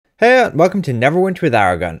Hey, and welcome to Neverwinter with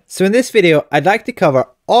Aragon. So in this video, I'd like to cover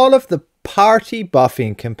all of the party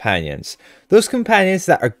buffing companions. Those companions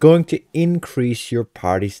that are going to increase your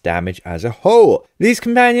party's damage as a whole. These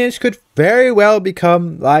companions could very well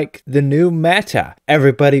become like the new meta.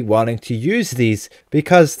 Everybody wanting to use these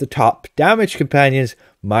because the top damage companions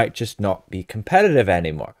might just not be competitive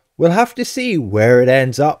anymore. We'll have to see where it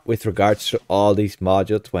ends up with regards to all these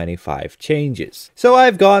Module 25 changes. So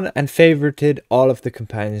I've gone and favorited all of the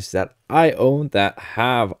companions that I own that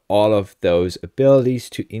have all of those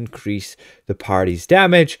abilities to increase the party's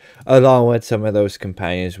damage, along with some of those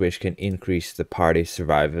companions which can increase the party's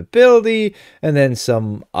survivability, and then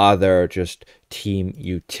some other just team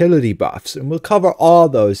utility buffs. And we'll cover all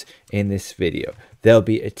those in this video. There'll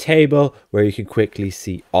be a table where you can quickly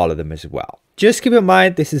see all of them as well. Just keep in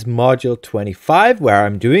mind, this is Module 25 where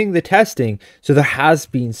I'm doing the testing, so there has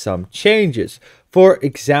been some changes. For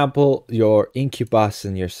example, your Incubus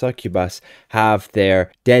and your Succubus have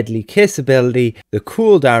their Deadly Kiss ability, the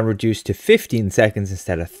cooldown reduced to 15 seconds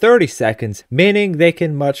instead of 30 seconds, meaning they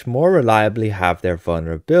can much more reliably have their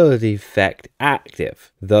vulnerability effect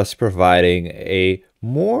active, thus providing a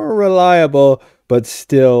more reliable but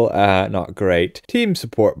still not great team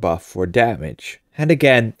support buff for damage. And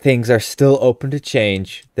again, things are still open to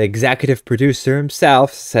change. The executive producer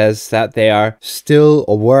himself says that they are still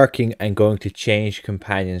working and going to change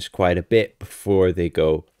companions quite a bit before they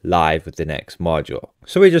go live with the next module.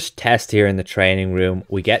 So we just test here in the training room.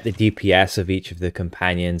 We get the DPS of each of the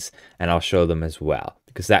companions, and I'll show them as well,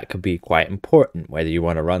 because that could be quite important whether you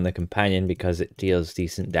want to run the companion because it deals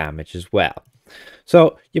decent damage as well.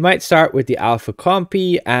 So you might start with the Alpha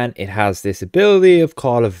Compy, and it has this ability of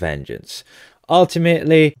Call of Vengeance.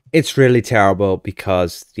 Ultimately, it's really terrible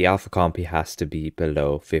because the Alpha Compy has to be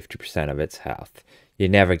below 50% of its health. You're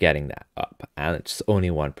never getting that up, and it's only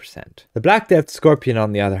 1%. The Black Death Scorpion,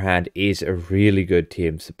 on the other hand, is a really good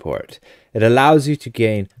team support. It allows you to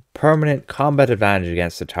gain permanent combat advantage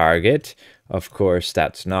against the target. Of course,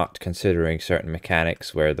 that's not considering certain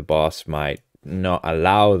mechanics where the boss might not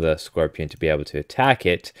allow the Scorpion to be able to attack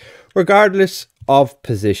it, regardless of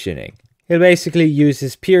positioning. He'll basically use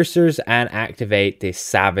his piercers and activate the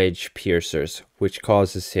Savage Piercers, which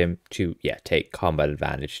causes him to take combat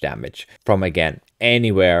advantage damage from, again,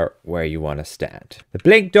 anywhere where you want to stand. The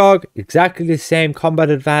Blink Dog, exactly the same combat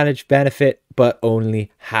advantage benefit, but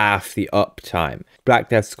only half the uptime. Black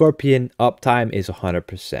Death Scorpion uptime is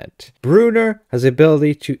 100%. Bruner has the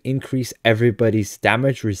ability to increase everybody's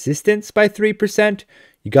damage resistance by 3%.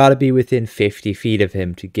 You gotta be within 50 feet of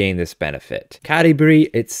him to gain this benefit. Cadibri,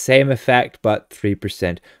 it's same effect, but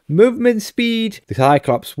 3% movement speed. The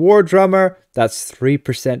Cyclops War Drummer, that's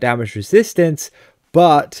 3% damage resistance,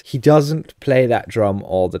 but he doesn't play that drum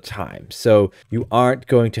all the time. So you aren't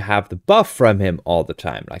going to have the buff from him all the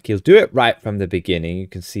time. Like, he'll do it right from the beginning. You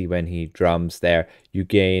can see when he drums there, you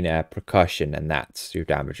gain percussion, and that's your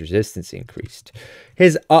damage resistance increased.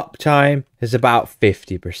 His uptime is about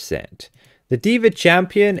 50%. The Diva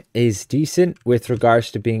Champion is decent with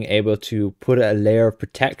regards to being able to put a layer of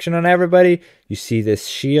protection on everybody. You see this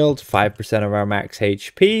shield, 5% of our max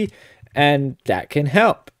HP, and that can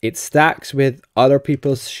help. It stacks with other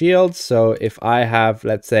people's shields, so if I have,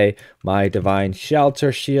 let's say, my Divine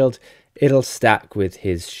Shelter shield, it'll stack with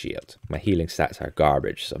his shield. My healing stats are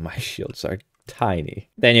garbage, so my shields are tiny.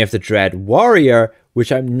 Then you have the Dread Warrior,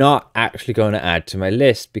 which I'm not actually going to add to my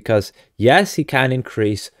list because, yes, he can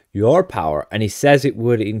increase your power, and he says it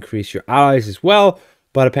would increase your allies as well,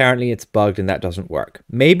 but apparently it's bugged and that doesn't work.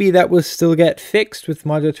 Maybe that will still get fixed with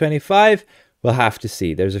Module 25. We'll have to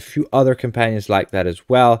see. There's a few other companions like that as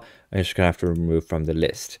well. I'm just gonna have to remove from the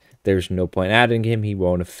list. There's no point adding him. He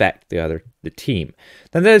won't affect the team.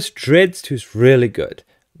 Then there's Drizzt, who's really good.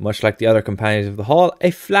 Much like the other companions of the hall,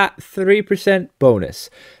 a flat 3% bonus.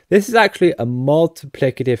 This is actually a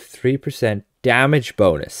multiplicative 3% damage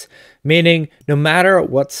bonus, meaning no matter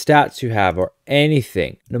what stats you have or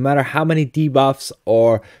anything, no matter how many debuffs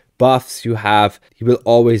or buffs you have, he will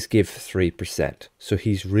always give 3%. So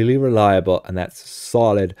he's really reliable, and that's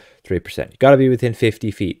solid 3%. You gotta be within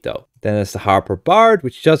 50 feet though. Then there's the Harper Bard,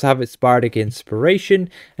 which does have its bardic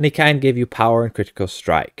inspiration, and he can give you power and critical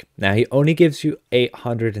strike. Now he only gives you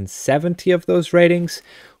 870 of those ratings,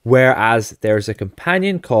 whereas there's a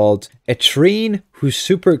companion called Etrine, who's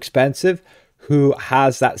super expensive, who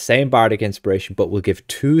has that same bardic inspiration but will give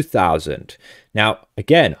 2,000. Now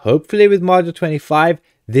again, hopefully with Module 25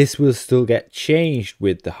 this will still get changed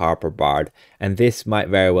with the Harper Bard, and this might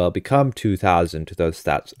very well become 2000 to those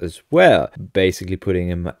stats as well, basically putting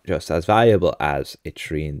him just as valuable as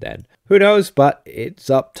Itrine then. Who knows, but its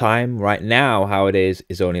uptime right now, how it is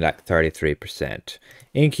only like 33%.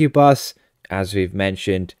 Incubus, as we've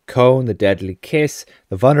mentioned, Cone, the Deadly Kiss,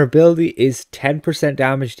 the vulnerability is 10%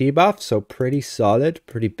 damage debuff, so pretty solid,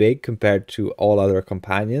 pretty big compared to all other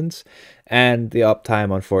companions. And the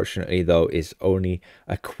uptime, unfortunately, though, is only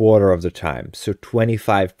a quarter of the time, so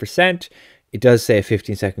 25%. It does say a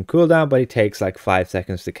 15-second cooldown, but it takes like 5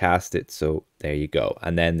 seconds to cast it, so there you go.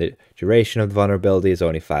 And then the duration of the vulnerability is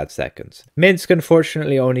only 5 seconds. Minsk,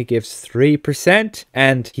 unfortunately, only gives 3%,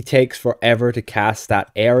 and he takes forever to cast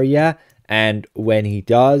that area. And when he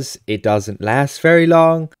does, it doesn't last very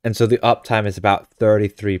long. And so the uptime is about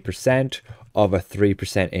 33% of a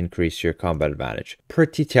 3% increase to your combat advantage.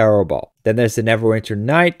 Pretty terrible. Then there's the Neverwinter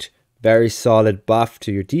Knight. Very solid buff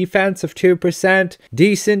to your defense of 2%.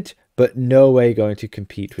 Decent, but no way going to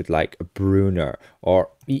compete with like a Brunner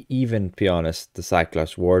or even, to be honest, the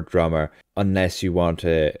Cyclops War Drummer, unless you want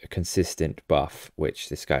a consistent buff, which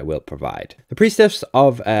this guy will provide. The Priestess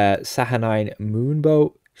of Sahanine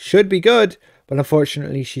Moonbow should be good, but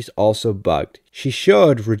unfortunately she's also bugged. She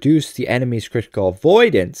should reduce the enemy's critical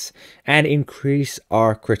avoidance and increase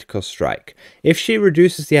our critical strike. If she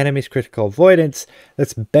reduces the enemy's critical avoidance,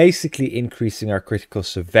 that's basically increasing our critical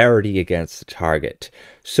severity against the target.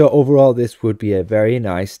 So overall this would be a very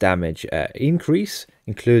nice damage increase,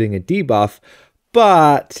 including a debuff,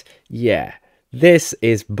 but yeah, this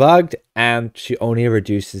is bugged and she only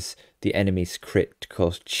reduces the enemy's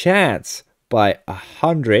critical chance by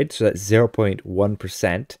 100, so that's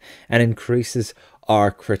 0.1%, and increases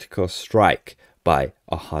our critical strike by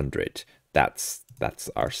 100. That's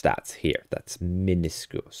our stats here. That's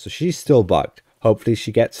minuscule. So she's still bugged. Hopefully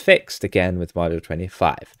she gets fixed again with Module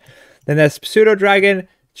 25. Then there's Pseudo Dragon.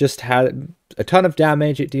 Just had a ton of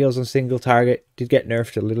damage. It deals on single target. Did get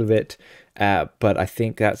nerfed a little bit, but I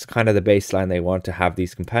think that's kind of the baseline they want to have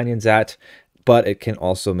these companions at. But it can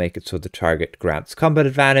also make it so the target grants combat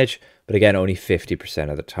advantage, but again, only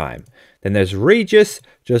 50% of the time. Then there's Regis,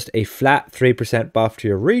 just a flat 3% buff to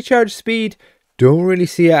your recharge speed. Don't really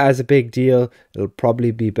see it as a big deal. It'll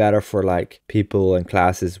probably be better for like people and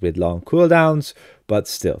classes with long cooldowns, but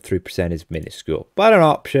still 3% is minuscule, but an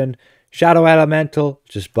option. Shadow Elemental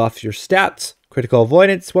just buffs your stats. Critical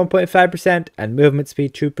avoidance 1.5% and movement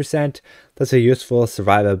speed 2%. That's a useful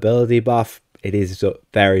survivability buff. It is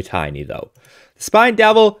very tiny though. The Spine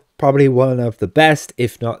Devil, probably one of the best,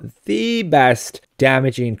 if not the best,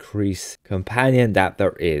 damage increase companion that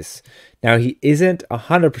there is. Now he isn't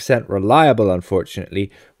 100% reliable,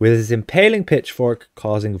 unfortunately, with his impaling pitchfork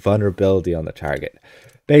causing vulnerability on the target.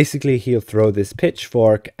 Basically, he'll throw this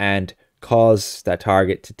pitchfork and cause that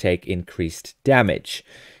target to take increased damage.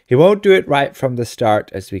 He won't do it right from the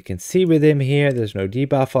start, as we can see with him here. There's no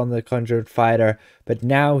debuff on the Conjured Fighter, but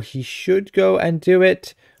now he should go and do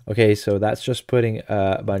it. Okay, so that's just putting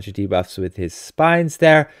a bunch of debuffs with his spines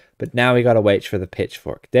there, but now we gotta wait for the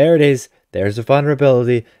pitchfork. There it is. There's a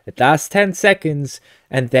vulnerability. It lasts 10 seconds,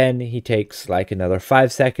 and then he takes like another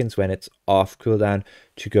 5 seconds when it's off cooldown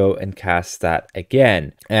to go and cast that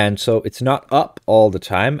again. And so it's not up all the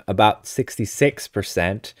time, about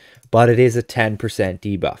 66%, but it is a 10%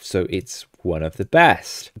 debuff, so it's one of the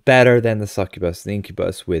best. Better than the Succubus and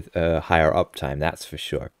Incubus with a higher uptime, that's for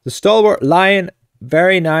sure. The Stalwart Lion,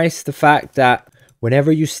 very nice. The fact that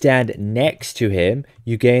whenever you stand next to him,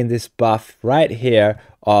 you gain this buff right here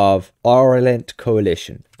of Aurulent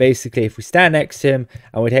Coalition. Basically, if we stand next to him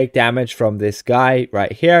and we take damage from this guy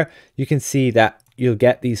right here, you can see that you'll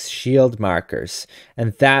get these shield markers,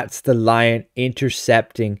 and that's the lion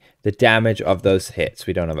intercepting the damage of those hits.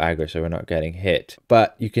 We don't have aggro, so we're not getting hit,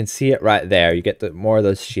 but you can see it right there. You get more of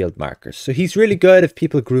those shield markers, so he's really good if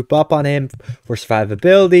people group up on him for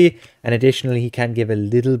survivability, and additionally he can give a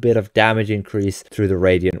little bit of damage increase through the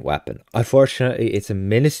radiant weapon. Unfortunately, it's a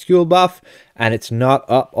minuscule buff and it's not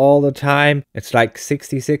up all the time. It's like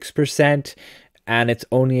 66%, and it's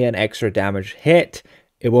only an extra damage hit.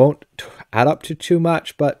 It won't add up to too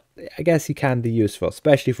much, but I guess he can be useful,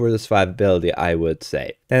 especially for the survivability, I would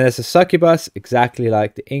say. Then there's a Succubus, exactly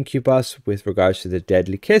like the Incubus with regards to the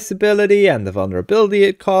Deadly Kiss ability and the vulnerability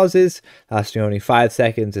it causes, lasting only 5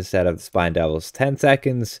 seconds instead of the Spine Devil's 10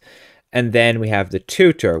 seconds. And then we have the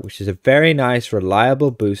Tutor, which is a very nice,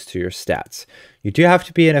 reliable boost to your stats. You do have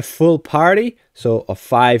to be in a full party, so of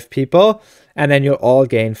 5 people, and then you'll all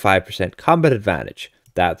gain 5% combat advantage.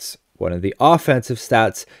 That's one of the offensive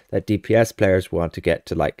stats that DPS players want to get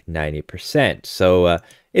to like 90%. So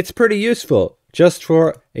it's pretty useful just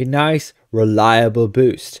for a nice, reliable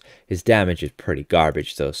boost. His damage is pretty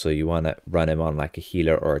garbage though, so you want to run him on like a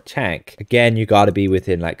healer or a tank. Again, you got to be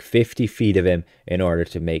within like 50 feet of him in order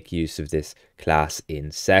to make use of this class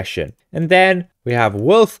in session. And then we have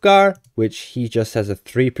Wolfgar, which he just has a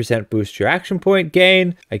 3% boost to your action point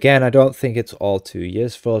gain. Again, I don't think it's all too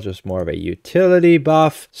useful, just more of a utility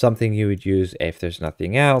buff, something you would use if there's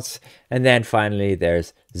nothing else. And then finally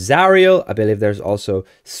there's Zariel. I believe there's also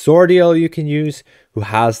Sordiel you can use, who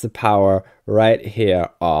has the power right here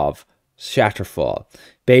of Shatterfall,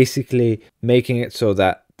 basically making it so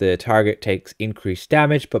that the target takes increased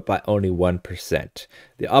damage, but by only 1%.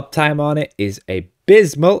 The uptime on it is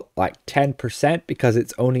abysmal, like 10%, because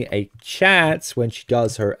it's only a chance when she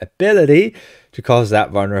does her ability to cause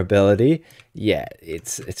that vulnerability. Yeah,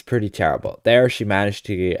 it's pretty terrible. There, she managed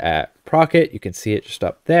to proc it. You can see it just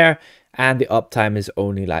up there. And the uptime is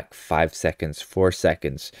only like 5 seconds, 4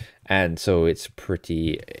 seconds. And so it's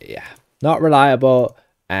pretty, yeah, not reliable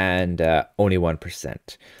and only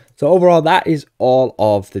 1%. So overall, that is all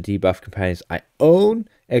of the debuff companions I own,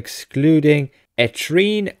 excluding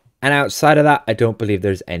Etrine. And outside of that, I don't believe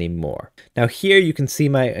there's any more. Now here you can see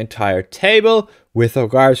my entire table with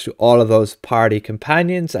regards to all of those party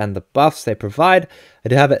companions and the buffs they provide. I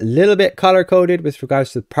do have it a little bit color coded with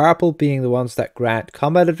regards to the purple being the ones that grant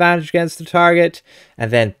combat advantage against the target,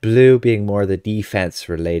 and then blue being more the defense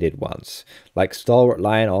related ones. Like Stalwart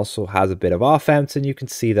Lion also has a bit of offense, and you can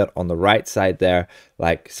see that on the right side there,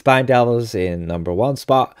 like Spine Devils in #1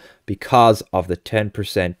 spot because of the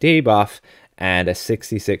 10% debuff, and a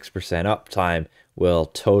 66% uptime will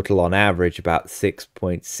total on average about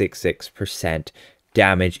 6.66%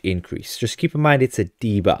 damage increase. Just keep in mind it's a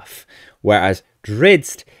debuff, whereas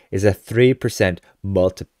Drizzt is a 3%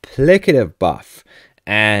 multiplicative buff,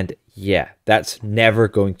 and yeah, that's never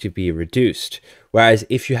going to be reduced. Whereas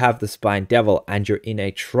if you have the Spine Devil and you're in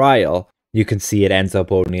a trial, you can see it ends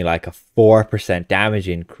up only like a 4% damage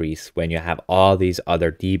increase when you have all these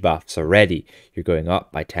other debuffs already. You're going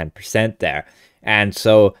up by 10% there. And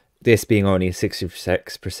so this being only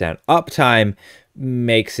 66% uptime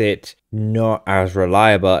makes it not as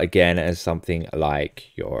reliable again as something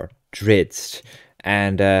like your Drizzt.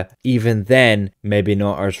 And even then, maybe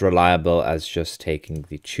not as reliable as just taking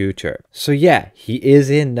the tutor. So yeah, he is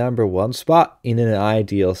in #1 spot in an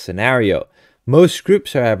ideal scenario. Most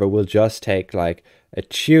groups, however, will just take like a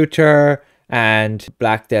tutor and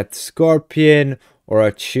Black Death Scorpion, or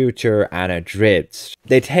a tutor and a Drizzt.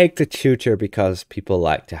 They take the tutor because people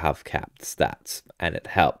like to have capped stats, and it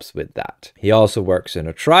helps with that. He also works in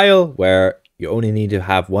a trial where you only need to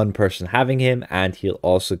have one person having him, and he'll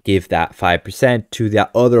also give that 5% to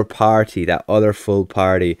that other party, that other full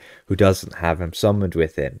party who doesn't have him summoned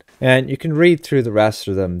within. And you can read through the rest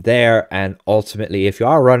of them there, and ultimately if you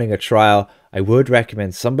are running a trial, I would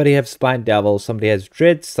recommend somebody have Spine Devil, somebody has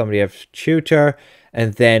Drizzt, somebody has Tutor,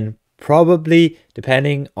 and then probably,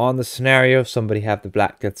 depending on the scenario, somebody have the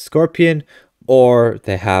Black Death Scorpion, or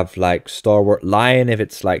they have like Stalwart Lion if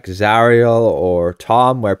it's like Zariel or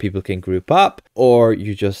Tom where people can group up, or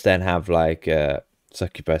you just then have like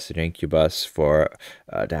Succubus and Incubus for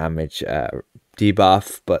damage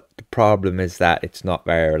debuff. But the problem is that it's not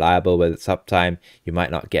very reliable with its uptime. You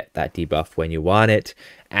might not get that debuff when you want it,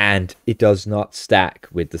 and it does not stack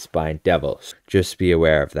with the Spine Devils. Just be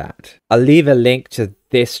aware of that. I'll leave a link to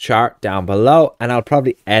this chart down below, and I'll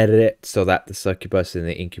probably edit it so that the Succubus and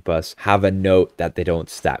the Incubus have a note that they don't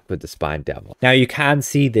stack with the Spine Devil. Now you can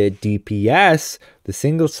see the DPS, the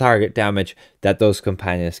single target damage that those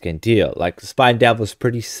companions can deal. Like the Spine Devil is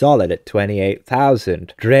pretty solid at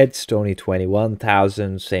 28,000, Drizzt only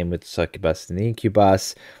 21,000, same with the Succubus and the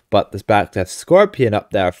Incubus, but this Black Death Scorpion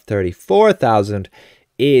up there of 34,000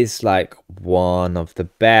 is like one of the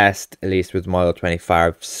best, at least with Model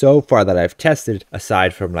 25 so far that I've tested,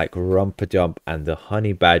 aside from like Rumpadump and the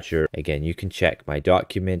Honey Badger. Again, you can check my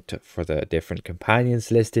document for the different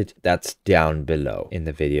companions listed. That's down below in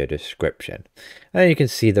the video description. And you can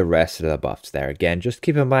see the rest of the buffs there. Again, just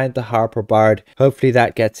keep in mind the Harper Bard. Hopefully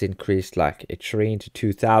that gets increased like Etrine to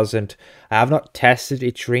 2,000. I have not tested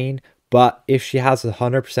Etrine, but if she has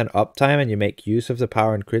 100% uptime and you make use of the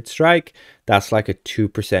power and crit strike, that's like a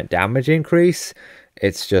 2% damage increase.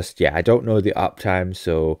 It's just, yeah, I don't know the uptime,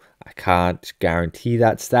 so I can't guarantee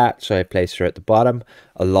that stat. So I place her at the bottom,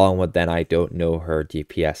 along with then I don't know her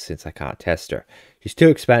DPS since I can't test her. She's too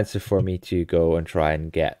expensive for me to go and try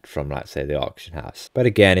and get from, let's say, the auction house. But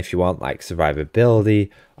again, if you want like survivability,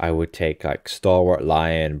 I would take like Stalwart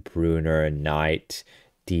Lion, Bruner, Knight,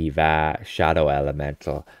 Diva, Shadow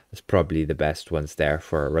Elemental, is probably the best ones there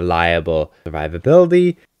for reliable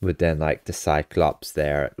survivability, with then like the Cyclops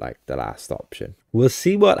there at like the last option. We'll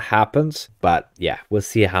see what happens, but yeah, we'll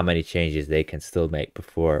see how many changes they can still make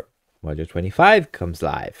before Module 25 comes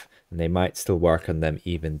live. And they might still work on them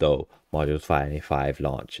even though Module 25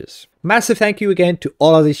 launches. Massive thank you again to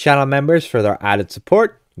all of these channel members for their added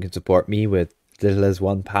support. You can support me with as little as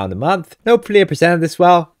 £1 a month. Hopefully I presented this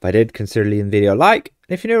well. If I did, consider leaving the video a like.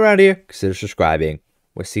 And if you're new around here, consider subscribing.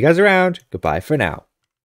 We'll see you guys around. Goodbye for now.